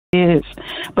is.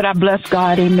 But I bless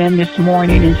God, amen, this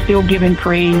morning and still giving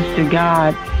praise to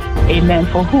God, amen,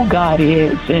 for who God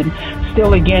is. And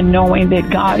still again knowing that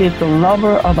God is the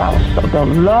lover of our soul, the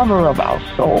lover of our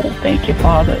soul. Thank you,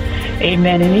 Father.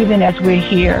 Amen. And even as we're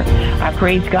here, I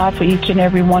praise God for each and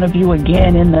every one of you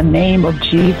again in the name of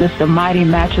Jesus, the mighty,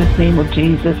 matchless name of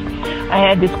Jesus. I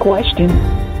had this question.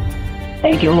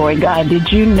 Thank you, Lord God.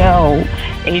 Did you know,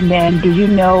 amen, do you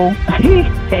know,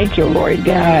 thank you, Lord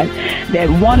God, that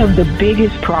one of the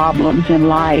biggest problems in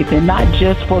life, and not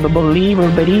just for the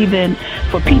believer, but even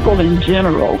for people in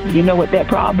general, you know what that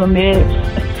problem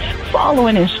is?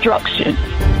 Following instructions.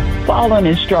 Following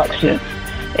instructions.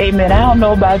 Amen. I don't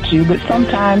know about you, but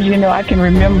sometimes, you know, I can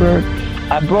remember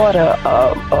I brought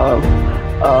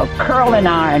a curling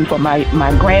iron for my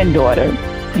granddaughter,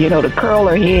 you know, to curl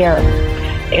her hair.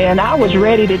 And I was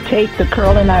ready to take the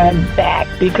curling iron back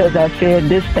because I said,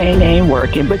 this thing ain't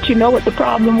working. But you know what the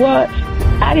problem was?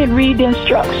 I didn't read the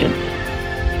instructions.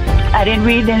 I didn't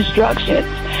read the instructions.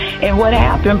 And what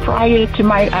happened prior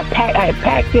to I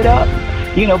packed it up,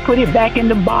 you know, put it back in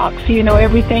the box, you know,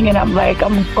 everything. And I'm like,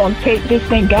 I'm going to take this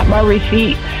thing, got my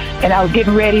receipt. And I was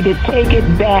getting ready to take it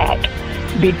back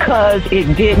because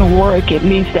it didn't work. At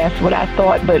least that's what I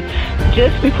thought. But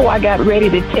just before I got ready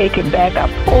to take it back,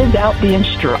 I pulled out the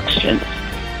instructions.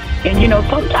 And, you know,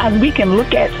 sometimes we can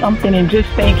look at something and just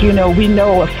think, you know, we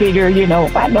know a figure, you know,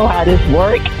 I know how this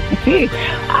works.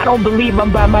 I don't believe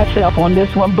I'm by myself on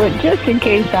this one, but just in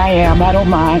case I am, I don't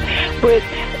mind. But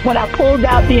when I pulled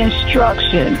out the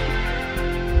instructions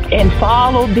and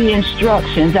followed the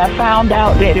instructions, I found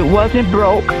out that it wasn't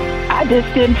broke. I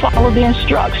just didn't follow the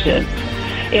instructions.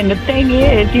 And the thing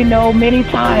is, you know, many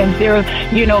times there,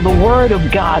 you know, the Word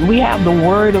of God, we have the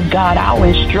Word of God, our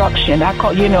instruction. I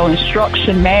call, you know,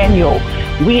 instruction manual.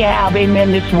 We have,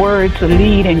 amen, this Word to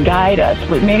lead and guide us.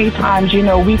 But many times, you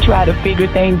know, we try to figure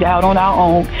things out on our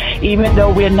own. Even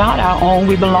though we're not our own,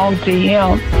 we belong to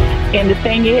Him. And the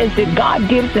thing is that God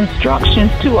gives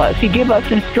instructions to us. He gives us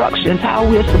instructions how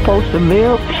we're supposed to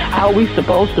live, how we're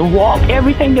supposed to walk,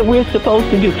 everything that we're supposed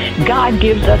to do. God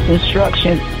gives us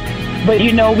instructions. But,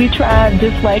 you know, we try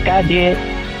just like I did.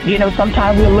 You know,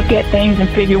 sometimes we'll look at things and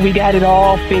figure we got it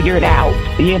all figured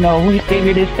out. You know, we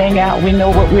figure this thing out. We know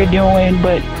what we're doing.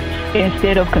 But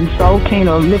instead of consulting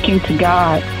or looking to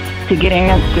God to get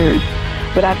answers.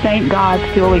 But I thank God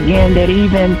still again that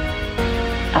even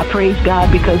I praise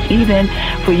God because even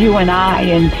for you and I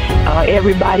and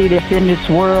everybody that's in this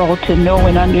world to know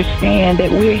and understand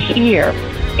that we're here.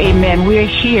 Amen. We're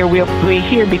here. We're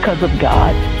here because of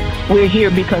God. We're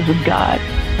here because of God.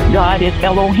 God is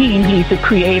Elohim. He's the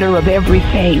creator of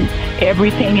everything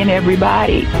and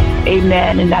everybody.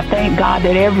 Amen. And I thank God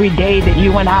that every day that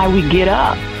you and I, we get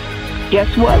up,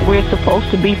 guess what? We're supposed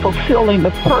to be fulfilling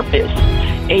the purpose.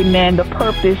 Amen. The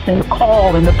purpose and the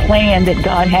call and the plan that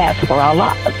God has for our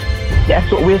lives. That's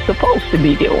what we're supposed to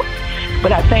be doing.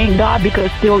 But I thank God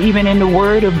because still even in the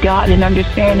Word of God and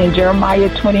understanding Jeremiah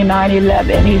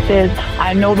 29:11, He says,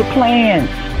 I know the plans.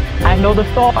 I know the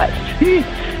thoughts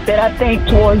that I think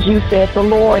towards you, saith the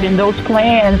Lord, and those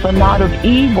plans are not of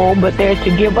evil, but they're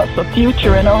to give us a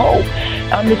future and a hope.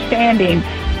 Understanding,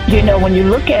 you know, when you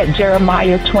look at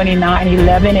Jeremiah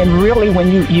 29:11, and really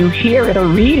when you hear it or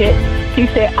read it, He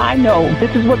said, I know.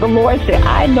 This is what the Lord said.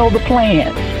 I know the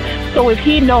plans. So if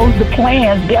He knows the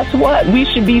plans, guess what? We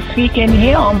should be seeking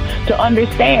Him to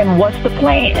understand what's the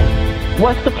plan.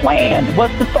 What's the plan?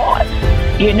 What's the thoughts?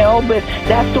 You know, but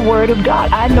that's the Word of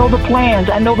God. I know the plans.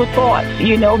 I know the thoughts,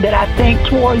 you know, that I think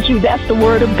towards you. That's the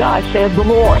Word of God, says the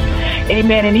Lord.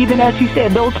 Amen. And even as He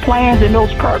said, those plans and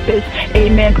those purpose,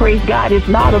 amen, praise God, is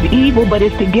not of evil, but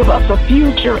it's to give us a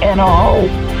future and a hope.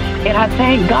 And I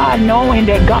thank God knowing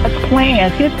that God's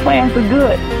plans, His plans are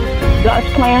good. God's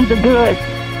plans are good.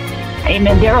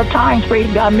 Amen. There are times,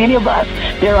 praise God, many of us,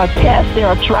 there are tests, there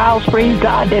are trials, praise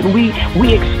God, that we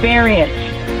experience.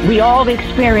 We all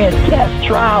experience tests,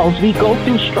 trials. We go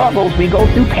through struggles. We go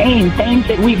through pain, things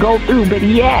that we go through. But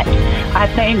yet, I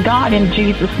thank God in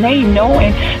Jesus' name,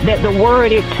 knowing that the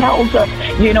Word, it tells us,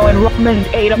 you know, in Romans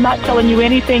 8, I'm not telling you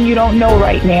anything you don't know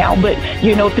right now, but,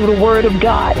 you know, through the Word of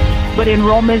God. But in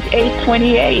Romans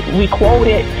 8:28, we quote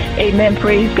it, amen,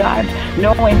 praise God,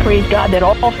 knowing, praise God, that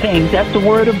all things, that's the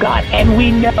Word of God. And we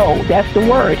know, that's the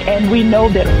Word, and we know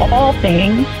that all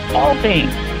things,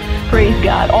 praise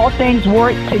God, all things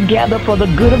work together for the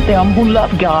good of them who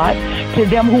love God, to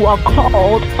them who are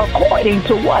called according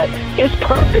to what? His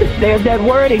purpose. There's that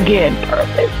word again,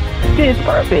 purpose. His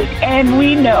purpose. And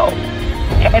we know.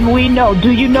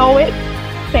 Do you know it?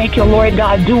 Thank you, Lord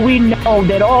God. Do we know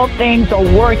that all things are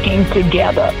working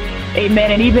together?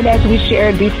 Amen. And even as we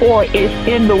shared before, it's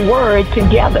in the word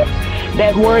together.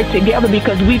 That word together,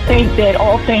 because we think that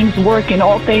all things work and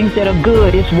all things that are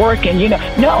good is working,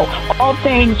 No, all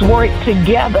things work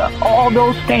together. All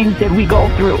those things that we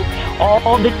go through,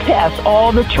 all the tests,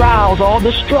 all the trials, all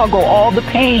the struggle, all the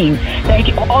pain, thank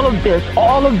you, all of this,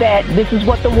 all of that, this is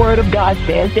what the word of God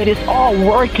says, that it's all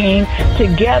working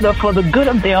together for the good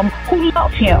of them who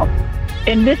love him.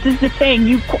 And this is the thing,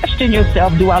 you question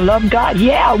yourself, do I love God?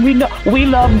 Yeah, we know we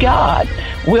love God.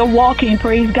 We're walking,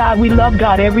 praise God. We love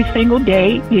God every single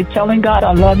day. You're telling God,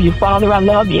 I love you. Father, I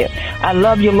love you. I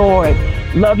love you, Lord.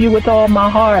 Love you with all my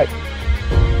heart.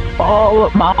 All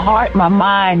of my heart, my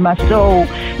mind, my soul,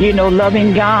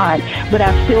 loving God. But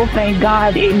I still thank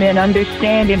God, amen,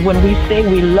 understanding when we say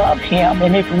we love him.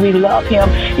 And if we love him,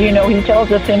 he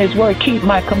tells us in his word, keep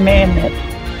my commandments.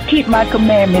 Keep my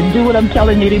commandments. Do what I'm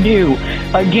telling you to do.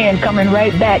 Again, coming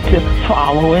right back to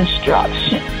follow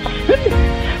instructions.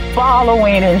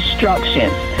 Following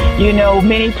instructions.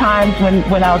 Many times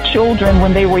when our children,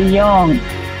 when they were young,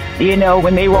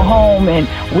 when they were home, and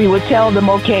we would tell them,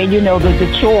 okay,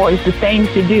 the chores, the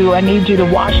things to do. I need you to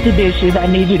wash the dishes. I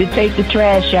need you to take the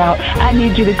trash out. I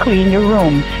need you to clean your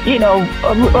room.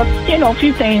 A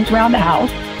few things around the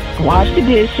house. Wash the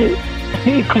dishes,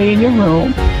 clean your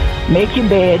room, make your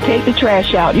bed, take the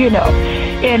trash out,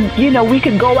 And, we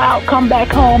could go out, come back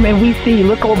home, and we see,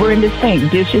 look over in the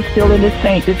sink, dishes still in the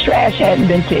sink, the trash hadn't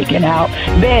been taken out,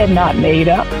 bed not made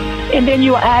up. And then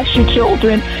you ask your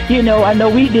children, I know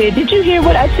we did you hear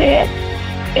what I said?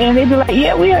 And they'd be like,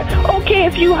 yeah, we heard. Okay,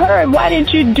 if you heard, why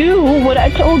didn't you do what I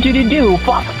told you to do?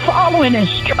 Following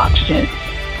instructions.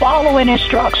 Following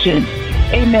instructions.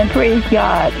 Amen. Praise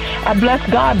God. I bless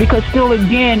God because still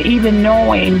again, even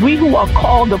knowing we who are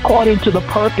called according to the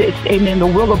purpose, amen, the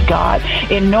will of God,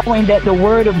 and knowing that the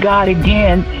word of God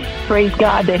again, praise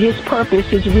God, that his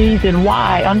purpose is reason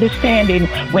why, understanding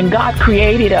when God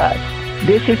created us,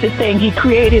 this is the thing, he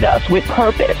created us with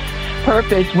purpose.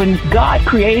 Purpose, when God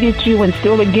created you, and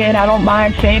still again, I don't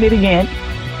mind saying it again,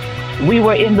 we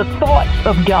were in the thoughts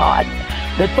of God.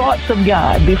 The thoughts of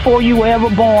God. Before you were ever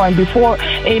born, before,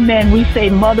 amen, we say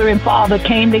mother and father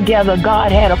came together,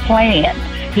 God had a plan.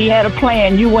 He had a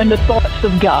plan. You were in the thoughts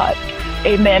of God.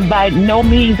 Amen. By no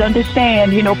means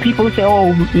understand, people say,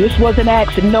 oh, this was an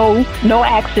accident. No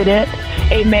accident.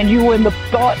 Amen. You were in the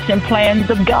thoughts and plans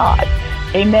of God.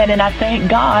 Amen. And I thank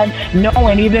God,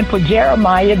 knowing even for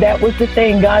Jeremiah, that was the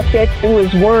thing God said through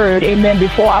his word. Amen.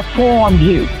 Before I formed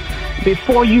you.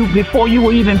 Before you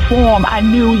were even formed, I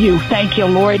knew you. Thank you,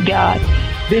 Lord God.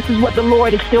 This is what the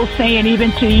Lord is still saying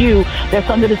even to you that's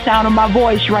under the sound of my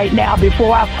voice right now.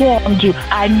 Before I formed you,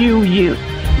 I knew you.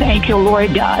 Thank you,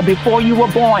 Lord God. Before you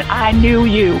were born, I knew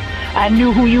you. I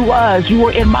knew who you was. You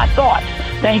were in my thoughts.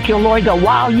 Thank you, Lord God.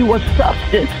 While you were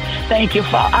substance, thank you,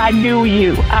 Father. I knew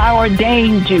you. I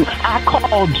ordained you. I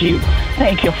called you.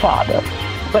 Thank you, Father.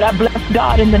 But I bless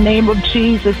God in the name of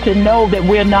Jesus to know that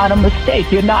we're not a mistake.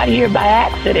 You're not here by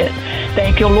accident.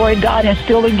 Thank you, Lord God. And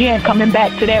still again, coming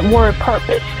back to that word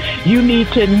purpose. You need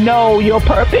to know your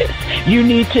purpose. You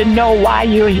need to know why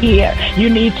you're here. You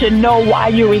need to know why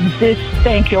you exist.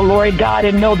 Thank you, Lord God,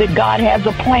 and know that God has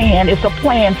a plan. It's a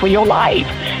plan for your life.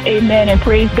 Amen. And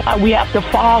praise God, we have to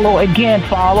follow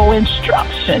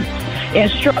instructions.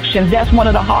 Instructions. That's one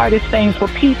of the hardest things for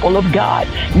people of God.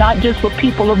 Not just for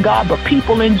people of God, but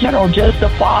people in general, just to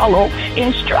follow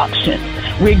instructions.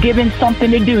 We're given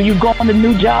something to do. You go on a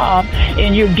new job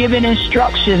and you're given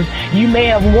instructions. You may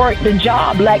have worked the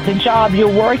job like the job you're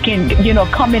working,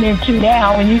 coming into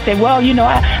now, and you say, well,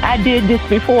 I did this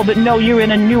before, but no, you're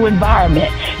in a new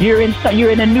environment. You're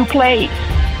in a new place.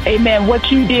 Amen.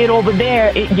 What you did over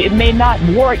there, it may not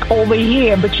work over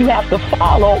here, but you have to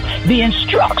follow the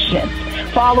instructions.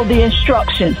 Follow the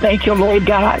instructions. Thank you, Lord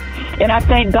God. And I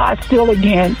thank God still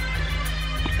again.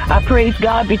 I praise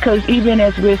God because even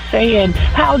as we're saying,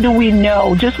 how do we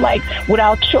know? Just like with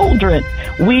our children,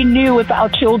 we knew if our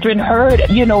children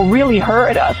really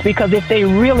heard us, because if they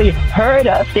really heard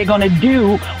us, they're going to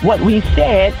do what we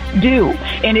said do.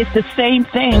 And it's the same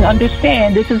thing.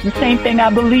 Understand, this is the same thing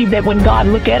I believe that when God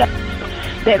look at us,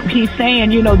 that he's saying,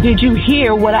 did you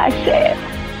hear what I said?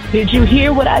 Did you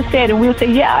hear what I said? And we'll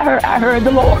say, yeah, I heard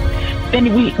the Lord.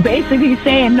 And we basically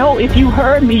saying, no, if you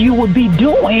heard me, you would be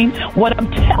doing what I'm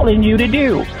telling you to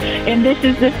do. And this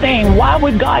is the thing. Why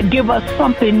would God give us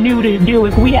something new to do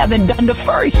if we haven't done the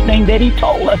first thing that he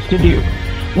told us to do?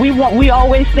 We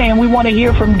always saying we want to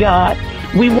hear from God.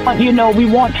 We want, we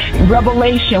want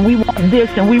revelation. We want this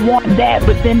and we want that.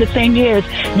 But then the thing is,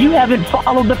 you haven't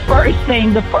followed the first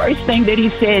thing that he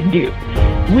said do.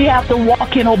 We have to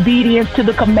walk in obedience to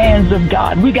the commands of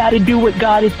God. We got to do what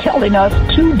God is telling us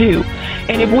to do.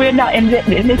 And if we're not, and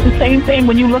it's the same thing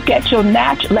when you look at your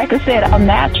natural, like I said, our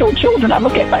natural children. I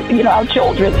look at our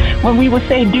children, when we would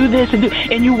say, do this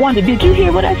and you wonder, did you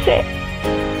hear what I said?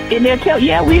 And they'll tell,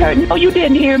 yeah, we heard. No, you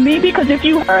didn't hear me, because if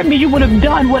you heard me, you would have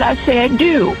done what I said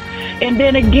do. And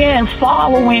then again,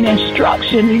 following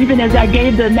instructions, even as I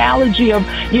gave the analogy of,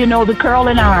 the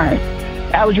curling iron.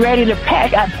 I was ready to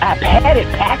pack. I had it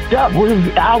packed up.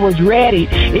 I was ready.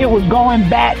 It was going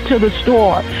back to the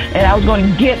store, and I was going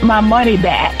to get my money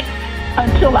back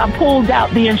until I pulled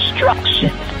out the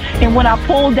instructions. And when I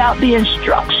pulled out the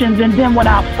instructions, and then when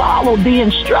I followed the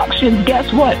instructions,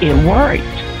 guess what? It worked.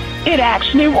 It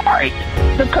actually worked.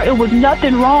 It was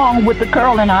nothing wrong with the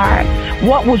curling iron.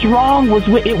 What was wrong was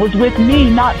with me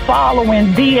not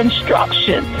following the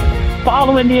instructions.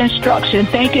 Following the instruction,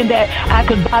 thinking that I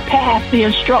could bypass the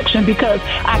instruction because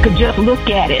I could just look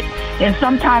at it. And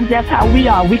sometimes that's how we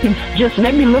are. We can just,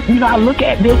 let me look, I look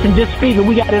at this and just figure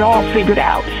we got it all figured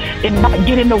out. And not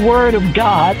get in the Word of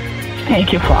God.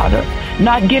 Thank you, Father.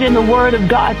 Not get in the Word of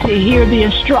God to hear the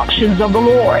instructions of the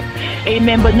Lord.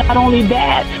 Amen. But not only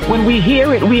that, when we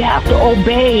hear it, we have to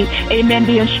obey, amen,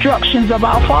 the instructions of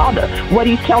our Father, what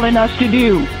He's telling us to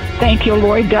do. Thank you,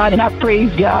 Lord God, and I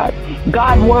praise God.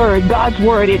 God's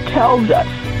word, it tells us,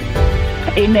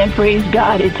 amen, praise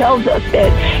God, it tells us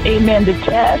that, amen, the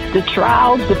tests, the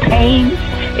trials, the pains,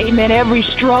 amen, every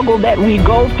struggle that we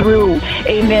go through,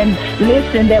 amen,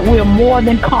 listen, that we're more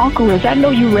than conquerors. I know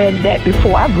you read that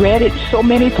before. I've read it so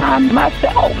many times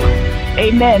myself.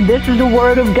 Amen. This is the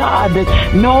Word of God,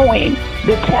 that knowing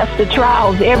the tests, the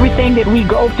trials, everything that we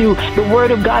go through, the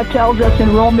Word of God tells us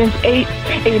in Romans 8,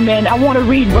 amen. I want to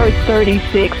read verse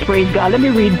 36, praise God. Let me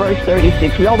read verse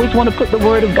 36. We always want to put the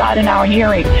Word of God in our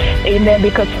hearing, amen,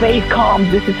 because faith comes.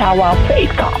 This is how our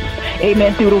faith comes,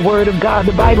 amen, through the Word of God.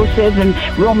 The Bible says in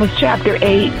Romans chapter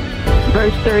 8,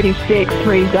 verse 36,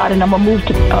 praise God, and I'm going to move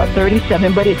to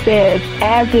 37, but it says,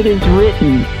 as it is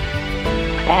written,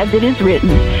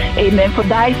 amen, for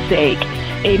thy sake,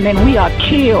 amen, we are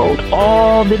killed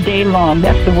all the day long.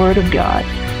 That's the Word of God.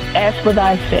 As for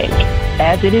thy sake,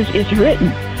 as it is written,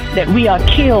 that we are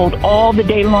killed all the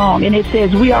day long. And it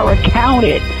says we are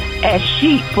accounted as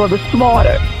sheep for the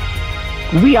slaughter.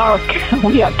 We are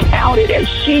counted as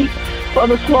sheep for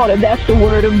the slaughter. That's the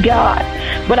Word of God.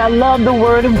 But I love the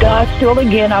Word of God. Still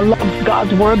again, I love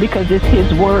God's Word because it's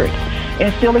His Word.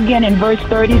 And still again in verse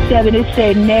 37, it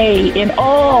said, nay, in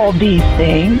all these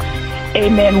things,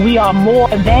 amen, we are more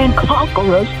than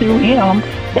conquerors through Him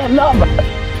that loved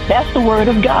us. That's the Word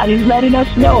of God. He's letting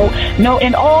us know,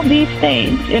 in all these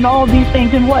things, in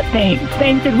what things?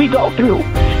 Things that we go through,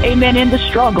 amen, in the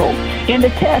struggle, in the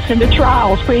tests, in the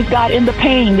trials, praise God, in the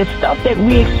pain, the stuff that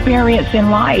we experience in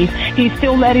life. He's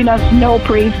still letting us know,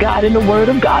 praise God, in the Word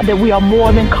of God, that we are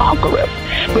more than conquerors.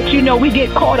 But we get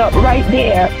caught up right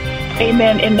there,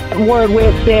 amen, in that word where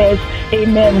it says,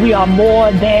 amen, we are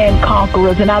more than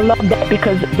conquerors. And I love that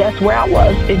because that's where I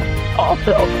was.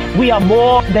 Also, we are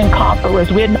more than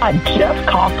conquerors. We're not just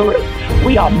conquerors.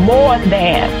 We are more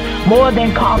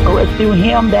than conquerors through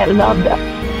Him that loved us.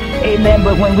 Amen.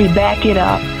 But when we back it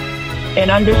up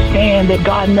and understand that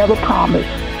God never promised,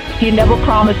 He never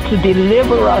promised to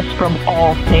deliver us from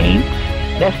all things.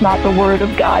 That's not the Word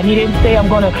of God. He didn't say, I'm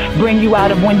going to bring you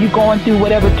out of when you're going through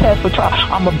whatever test or trial.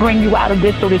 I'm going to bring you out of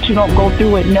this so that you don't go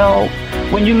through it. No.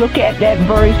 When you look at that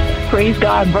verse, praise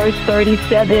God, verse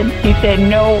 37, He said,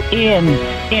 no,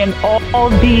 in all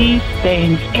these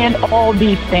things,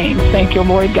 thank you,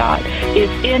 Lord God.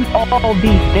 It's in all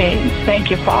these things,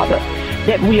 thank you, Father,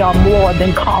 that we are more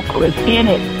than conquerors. In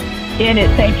it,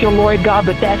 thank you, Lord God,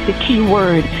 but that's the key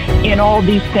word, in all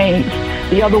these things.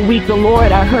 The other week,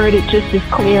 I heard it just as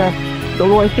clear. The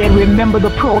Lord said, remember the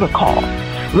protocol.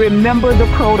 Remember the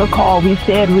protocol. We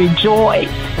said, rejoice.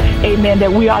 Amen.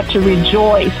 That we are to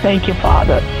rejoice. Thank you,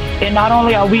 Father. And not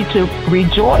only are we to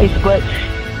rejoice, but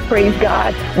praise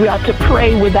God, we are to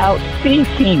pray without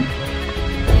ceasing.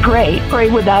 Pray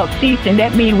without ceasing.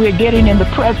 That means we're getting in the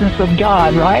presence of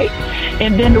God, right?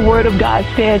 And then the Word of God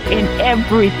says, in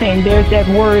everything, there's that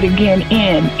word again,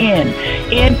 in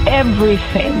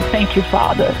everything. Thank you,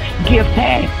 Father. Give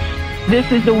thanks.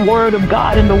 This is the Word of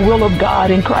God and the will of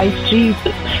God in Christ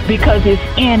Jesus, because it's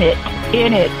in it.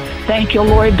 Thank you,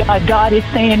 Lord God. God is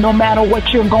saying, no matter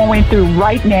what you're going through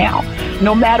right now,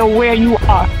 no matter where you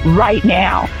are right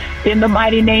now, in the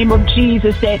mighty name of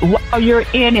Jesus, that while you're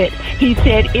in it, He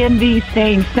said, in these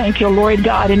things, thank you, Lord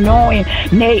God, and knowing,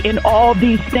 nay, in all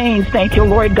these things, thank you,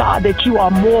 Lord God, that you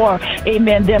are more,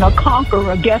 amen, than a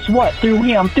conqueror. Guess what? Through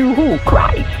Him. Through who?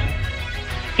 Christ.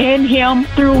 in him,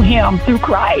 through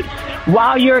Christ.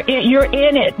 While you're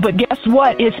in it, but guess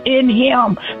what? It's in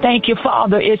him. Thank you,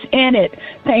 Father. It's in it.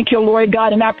 Thank you, Lord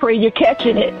God, and I pray you're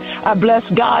catching it. I bless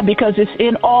God because it's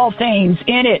in all things,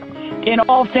 in it. In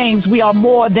all things, we are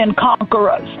more than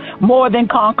conquerors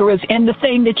in the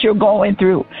thing that you're going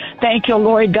through. Thank you,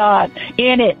 Lord God,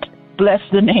 in it. Bless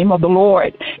the name of the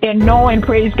Lord. And knowing,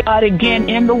 praise God, again,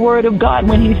 in the word of God,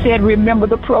 when he said, remember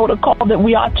the protocol that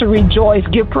we ought to rejoice,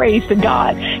 give praise to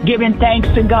God, giving thanks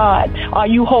to God. Are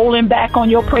you holding back on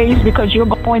your praise because you're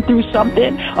going through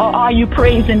something? Or are you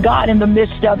praising God in the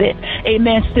midst of it?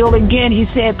 Amen. Still again, he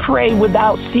said, pray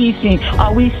without ceasing.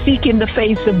 Are we seeking the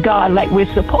face of God like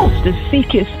we're supposed to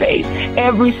seek his face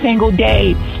every single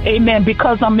day? Amen.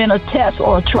 Because I'm in a test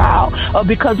or a trial, or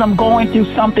because I'm going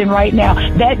through something right now,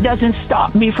 that doesn't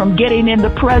stop me from getting in the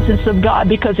presence of God,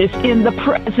 because it's in the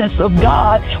presence of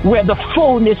God where the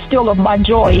fullness still of my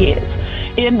joy is.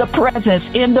 In the presence,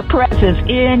 in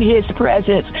his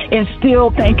presence. And still,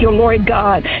 thank you, Lord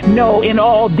God, no, in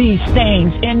all these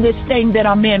things, in this thing that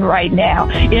I'm in right now,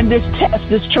 in this test,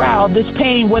 this trial, this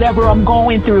pain, whatever I'm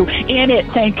going through, in it,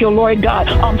 thank you, Lord God,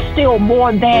 I'm still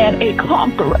more than a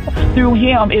conqueror. Through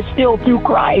him, it's still through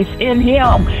Christ. In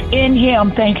him,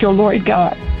 thank you, Lord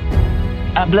God.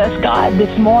 I bless God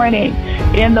this morning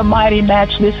in the mighty,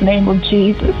 matchless name of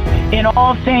Jesus. In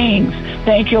all things,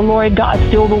 thank you, Lord God.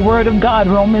 Still the word of God,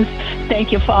 Romans,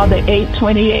 thank you, Father,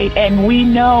 8:28. And we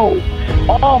know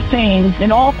all things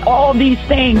and all these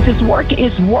things is work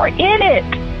in it.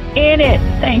 In it.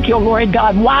 Thank you, Lord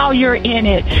God. While you're in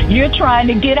it, you're trying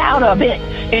to get out of it.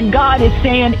 And God is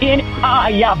saying,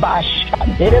 I'm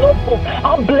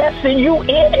blessing you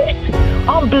in it.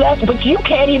 I'm blessed, but you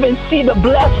can't even see the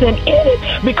blessing in it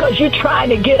because you're trying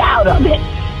to get out of it.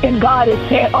 And God is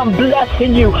saying, I'm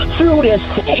blessing you through this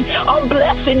thing. I'm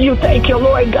blessing you, thank you,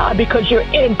 Lord God, because you're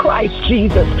in Christ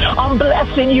Jesus. I'm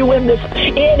blessing you in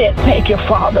it, thank you,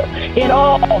 Father. In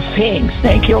all things,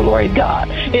 thank you, Lord God.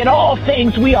 In all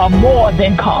things, we are more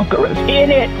than conquerors.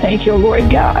 In it, thank you, Lord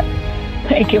God.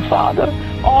 Thank you, Father.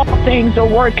 All things are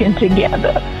working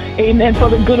together. Amen. For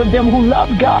the good of them who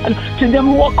love God, to them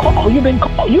who are called.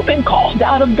 You've been called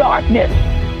out of darkness.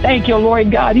 Thank you, Lord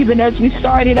God. Even as we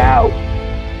started out,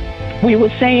 we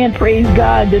were saying, praise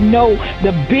God, to know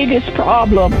the biggest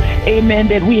problem, amen,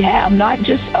 that we have, not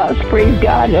just us, praise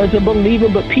God, as a believer,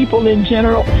 but people in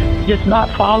general, just not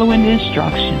following the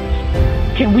instructions.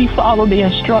 Can we follow the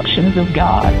instructions of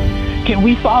God? Can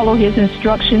we follow his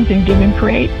instructions and give him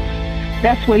praise?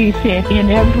 That's what he said.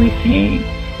 In everything,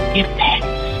 give thanks.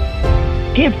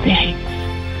 Give thanks.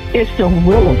 It's the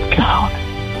will of God.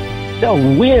 The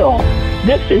will.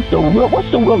 This is the will. What's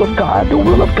the will of God? The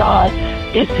will of God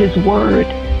is his word.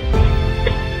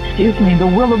 Excuse me. The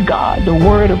will of God, the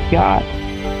word of God,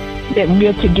 that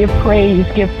we're to give praise,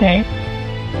 give thanks.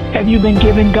 Have you been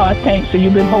giving God thanks? Or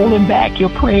you've been holding back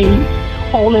your praise,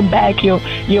 holding back your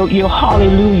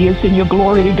hallelujahs and your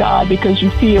glory to God because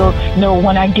you feel, no,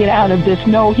 when I get out of this,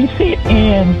 no, he said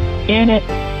in it.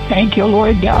 Thank you,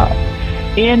 Lord God.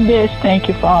 In this, thank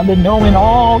you, Father. Knowing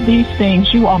all these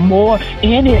things, you are more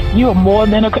in it. You are more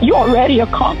than you're already a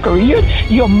conqueror.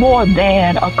 You're more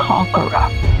than a conqueror.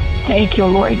 Thank you,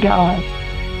 Lord God.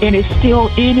 And it's still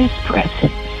in his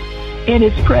presence. In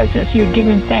his presence, you're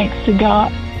giving thanks to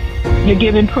God. You're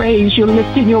giving praise. You're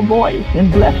lifting your voice and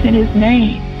blessing his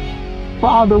name.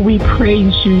 Father, we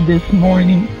praise you this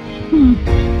morning.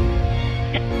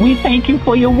 We thank you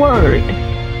for your word.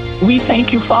 We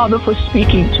thank you, Father, for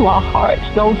speaking to our hearts.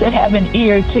 Those that have an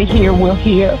ear to hear will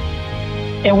hear.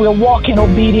 And we'll walk in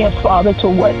obedience, Father, to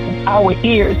what our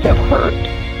ears have heard.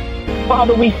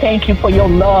 Father, we thank you for your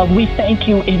love. We thank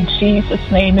you in Jesus'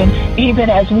 name. And even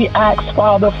as we ask,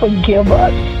 Father, forgive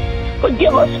us.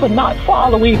 Forgive us for not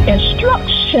following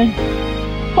instructions.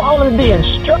 Follow the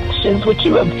instructions, what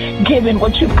you have given,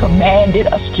 what you've commanded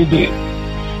us to do.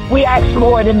 We ask,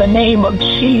 Lord, in the name of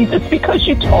Jesus, because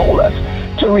you told us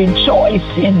to rejoice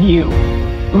in you.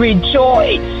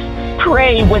 Rejoice.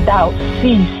 Pray without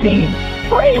ceasing.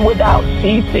 Pray without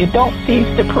ceasing. Don't cease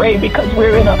to pray because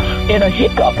we're in a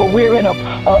hiccup, or we're in a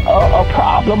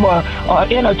problem, or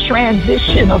in a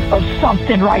transition of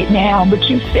something right now. But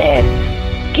you said,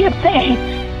 give thanks.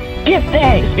 Give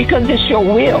thanks because it's your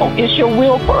will. It's your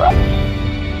will for us.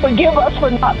 Forgive us for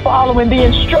not following the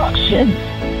instructions.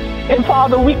 And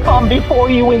Father, we come before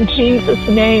you in Jesus'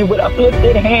 name with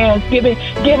uplifted hands, giving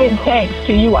thanks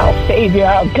to you, our Savior,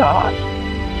 our God.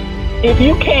 If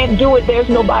you can't do it, there's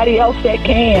nobody else that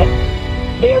can.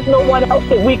 There's no one else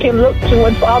that we can look to.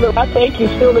 And Father, I thank you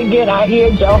still again. I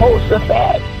hear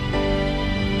Jehoshaphat.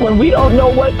 when we don't know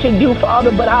what to do,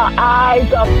 Father, but our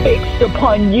eyes are fixed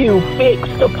upon you,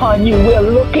 fixed upon you. We're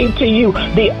looking to you,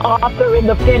 the author and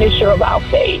the finisher of our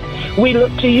faith. We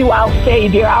look to you, our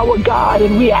Savior, our God,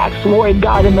 and we ask, Lord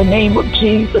God, in the name of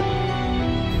Jesus,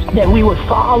 that we would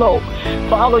follow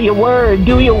your word,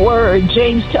 do your word.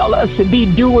 James tells us to be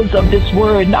doers of this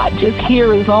word, not just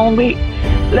hearers only.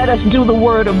 Let us do the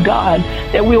word of God,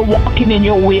 that we're walking in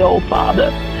your will,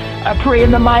 Father. I pray in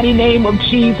the mighty name of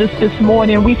Jesus this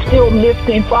morning. We still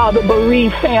lifting, Father,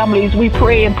 bereaved families. We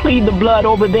pray and plead the blood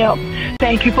over them.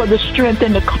 Thank you for the strength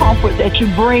and the comfort that you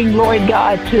bring, Lord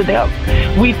God, to them.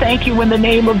 We thank you in the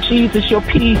name of Jesus, your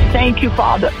peace. Thank you,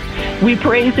 Father. We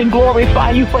praise and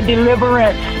glorify you for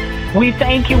deliverance. We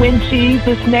thank you in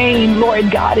Jesus' name, Lord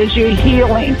God, as you're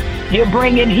healing. You're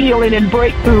bringing healing and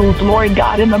breakthroughs, Lord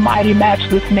God, in the mighty,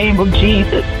 matchless name of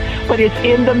Jesus. But it's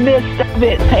in the midst of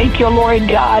it. Thank you, Lord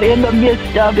God, in the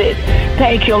midst of it.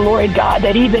 Thank you, Lord God,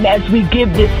 that even as we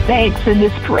give this thanks and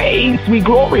this praise, we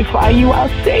glorify you, our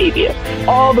Savior.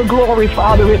 All the glory,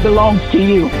 Father, it belongs to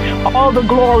you. All the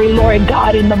glory, Lord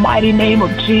God, in the mighty name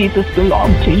of Jesus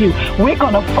belongs to you. We're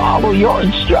going to follow your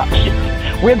instructions.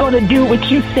 We're going to do what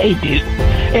you say do.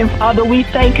 And Father, we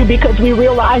thank you because we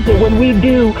realize that when we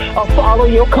do follow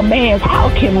your commands, how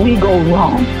can we go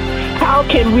wrong? How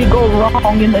can we go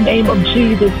wrong in the name of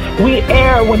Jesus? We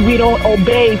err when we don't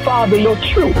obey, Father, your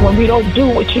truth, when we don't do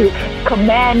what you're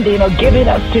commanding or giving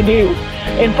us to do.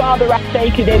 And Father, I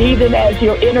thank you that even as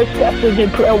your intercessors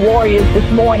and prayer warriors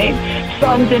this morning,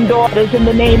 sons and daughters, in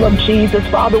the name of Jesus,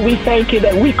 Father, we thank you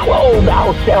that we clothe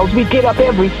ourselves. We get up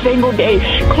every single day,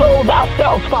 clothe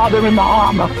ourselves, Father, in the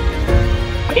armor,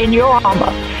 in your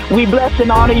armor. We bless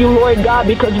and honor you, Lord God,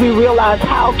 because we realize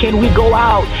how can we go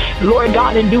out, Lord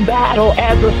God, and do battle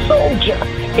as a soldier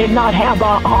and not have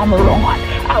our armor on,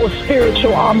 our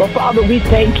spiritual armor. Father, we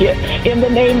thank you in the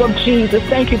name of Jesus.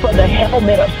 Thank you for the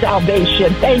helmet of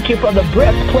salvation. Thank you for the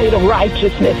breastplate of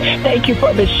righteousness. Thank you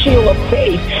for the shield of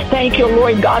faith. Thank you,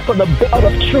 Lord God, for the belt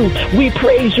of truth. We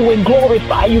praise you and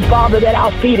glorify you, Father, that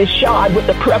our feet is shod with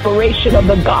the preparation of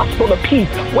the gospel of peace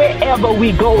wherever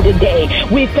we go today.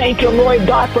 We thank you, Lord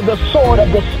God, for the sword of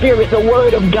the Spirit, the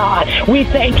word of God. We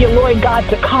thank you, Lord God,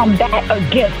 to combat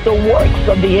against the works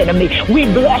of the enemy. We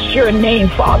bless your name,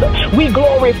 Father. We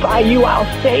glorify you, our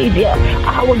Savior,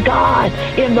 our God,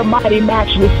 in the mighty,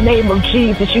 matchless name of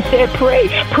Jesus. You said pray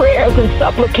prayers and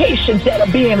supplications that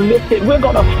are being lifted. We're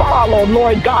going to follow,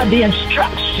 Lord God, the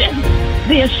instructions,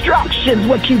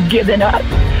 what you've given us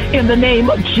in the name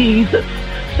of Jesus.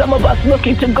 Some of us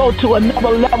looking to go to another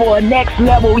level, a next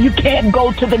level. You can't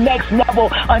go to the next level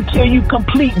until you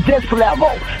complete this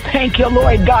level. Thank you,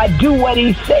 Lord God. Do what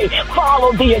he say.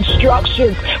 Follow the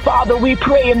instructions. Father, we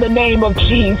pray in the name of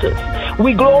Jesus.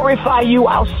 We glorify you,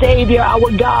 our Savior, our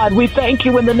God. We thank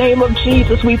you in the name of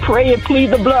Jesus. We pray and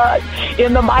plead the blood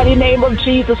in the mighty name of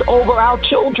Jesus over our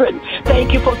children.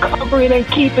 Thank you for covering and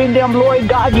keeping them, Lord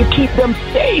God. You keep them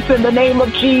safe in the name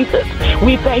of Jesus.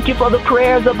 We thank you for the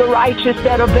prayers of the righteous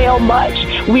that avail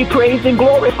much. We praise and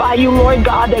glorify you, Lord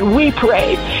God, that we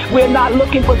pray. We're not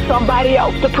looking for somebody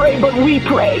else to pray, but we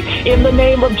pray in the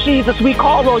name of Jesus. We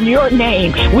call on your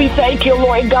name. We thank you,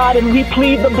 Lord God, and we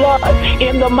plead the blood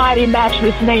in the mighty,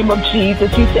 matchless name of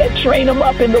Jesus. You said train them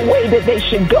up in the way that they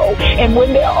should go, and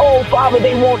when they're old, Father,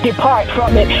 they won't depart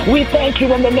from it. We thank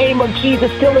you in the name of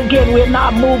Jesus. Still again, we're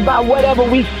not moved by whatever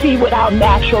we see with our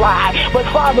natural eye, but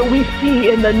Father, we see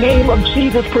in the name of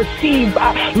Jesus, perceived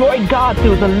by, Lord God,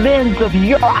 through the lens of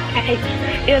your eyes.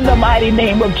 In the mighty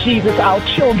name of Jesus, our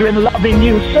children loving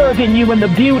you, serving you in the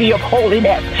beauty of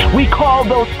holiness. We call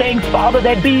those things, Father,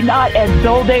 that be not as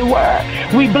though they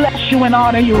were. We bless you and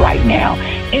honor you right now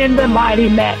in the mighty,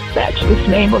 matchless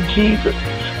name of Jesus.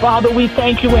 Father, we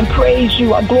thank you and praise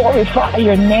you. I glorify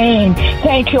your name.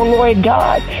 Thank you, Lord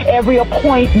God. Every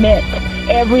appointment,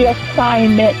 every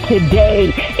assignment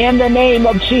today, in the name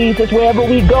of Jesus, wherever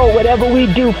we go, whatever we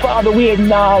do, Father, we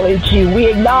acknowledge you. We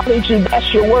acknowledge you.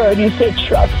 That's your word. You said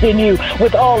trust in you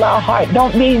with all our heart.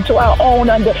 Don't lean to our own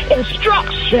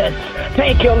instructions.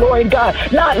 Thank you, Lord God.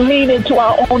 Not leaning to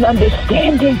our own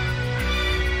understanding.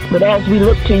 But as we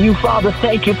look to you, Father,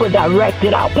 thank you for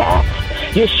directing our paths.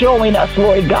 You're showing us,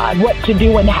 Lord God, what to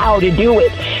do and how to do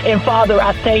it. And Father,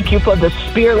 I thank you for the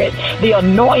Spirit, the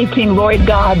anointing, Lord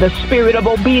God, the spirit of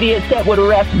obedience that would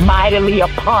rest mightily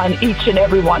upon each and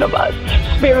every one of us.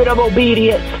 Spirit of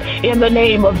obedience in the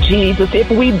name of Jesus. If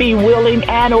we be willing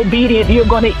and obedient, you're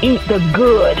going to eat the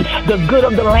good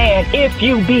of the land. If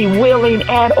you be willing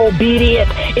and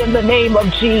obedient in the name of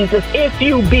Jesus, if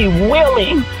you be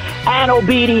willing and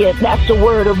obedient, that's the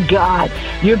word of God,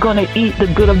 you're going to eat the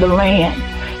good of the land.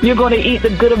 You're going to eat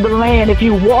the good of the land if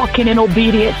you walk in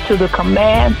obedience to the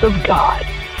commands of God.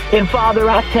 And Father,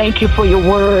 I thank you for your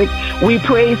word. We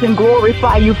praise and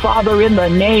glorify you, Father, in the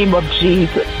name of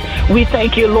Jesus. We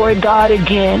thank you, Lord God,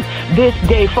 again this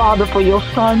day, Father, for your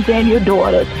sons and your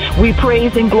daughters. We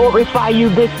praise and glorify you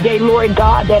this day, Lord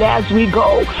God, that as we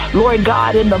go, Lord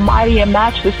God, in the mighty and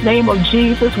matchless name of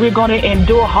Jesus, we're going to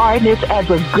endure hardness as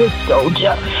a good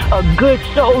soldier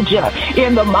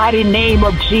in the mighty name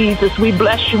of Jesus. We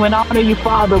bless you and honor you,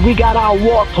 Father. We got our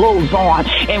war clothes on,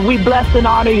 and we bless and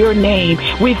honor your name.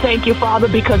 We thank you, Father,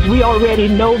 because we already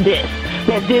know this,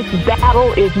 that this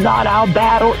battle is not our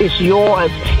battle, it's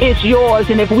yours. It's yours.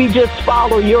 And if we just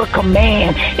follow your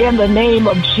command in the name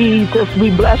of Jesus,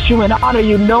 we bless you and honor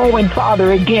you, knowing,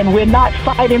 Father, again, we're not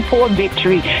fighting for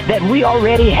victory, that we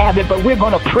already have it, but we're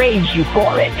going to praise you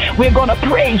for it. We're going to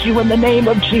praise you in the name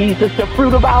of Jesus. The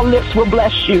fruit of our lips will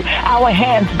bless you. Our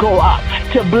hands go up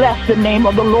to bless the name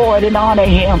of the Lord and honor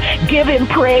him. Give him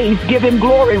praise, give him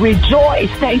glory, rejoice.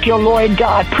 Thank you, Lord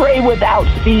God. Pray without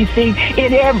ceasing.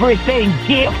 In everything,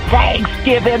 give thanks.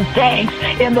 Give him thanks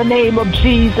in the name of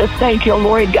Jesus. Thank you,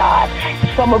 Lord God.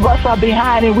 Some of us are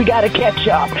behind and we got to catch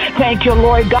up. Thank you,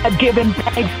 Lord God. Give him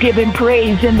thanks, give him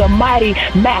praise in the mighty,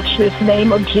 matchless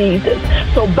name of Jesus.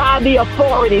 So by the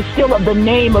authority still of the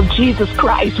name of Jesus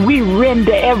Christ, we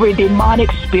render every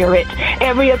demonic spirit,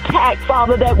 every attack,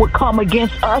 Father, that would come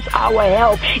against us, our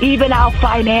health, even our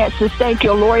finances. Thank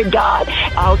you, Lord God.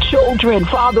 Our children,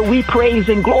 Father, we praise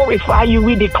and glorify you.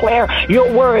 We declare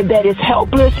your word that is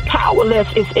helpless, powerless,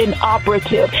 it's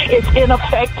inoperative, it's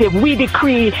ineffective. We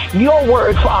decree your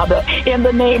word, Father, in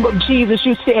the name of Jesus.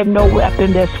 You said no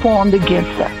weapon that's formed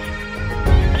against us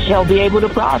shall be able to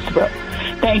prosper.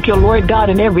 Thank you, Lord God,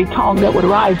 and every tongue that would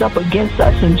rise up against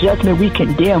us in judgment we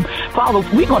condemn. Father,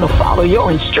 we're going to follow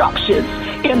your instructions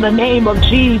in the name of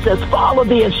Jesus. Follow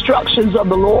the instructions of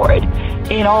the Lord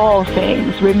in all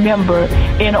things. Remember,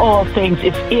 in all things,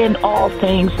 it's in all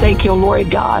things. Thank you,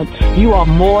 Lord God. You are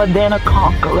more than a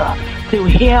conqueror through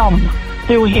him,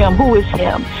 who is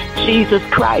him? Jesus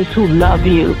Christ, who love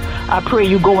you. I pray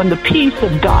you go in the peace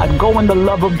of God, go in the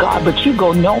love of God, but you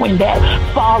go knowing that.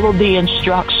 Follow the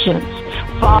instructions.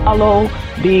 Follow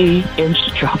the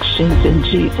instructions in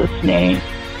Jesus' name.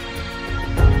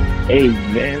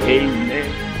 Amen,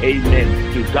 amen,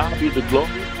 amen. To God be the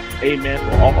glory. Amen.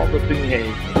 For all the things he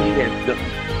has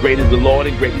done. Great is the Lord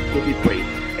and greatly to be praised.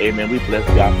 Amen. We bless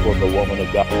God for the woman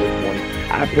of God this morning.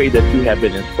 I pray that you have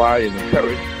been inspired and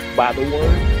encouraged by the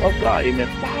word of God. Amen.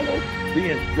 Follow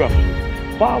the instructions.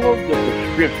 Follow the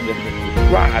prescription that is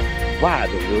prescribed by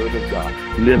the word of God.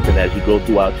 Listen, as you go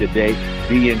throughout your day,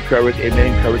 be encouraged.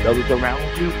 Amen. Encourage others around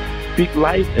you. Speak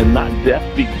life and not death.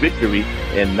 Speak victory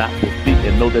and not defeat.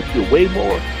 And know that you're way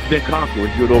more than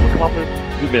conquerors. You're overcomers.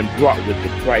 You've been brought with the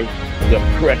Christ, the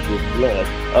precious blood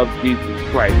of Jesus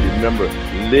Christ. Remember,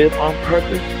 live on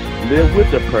purpose. Live with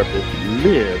the purpose.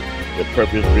 Live the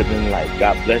purpose-driven life.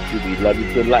 God bless you. We love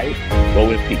you to life. Go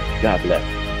in peace. God bless.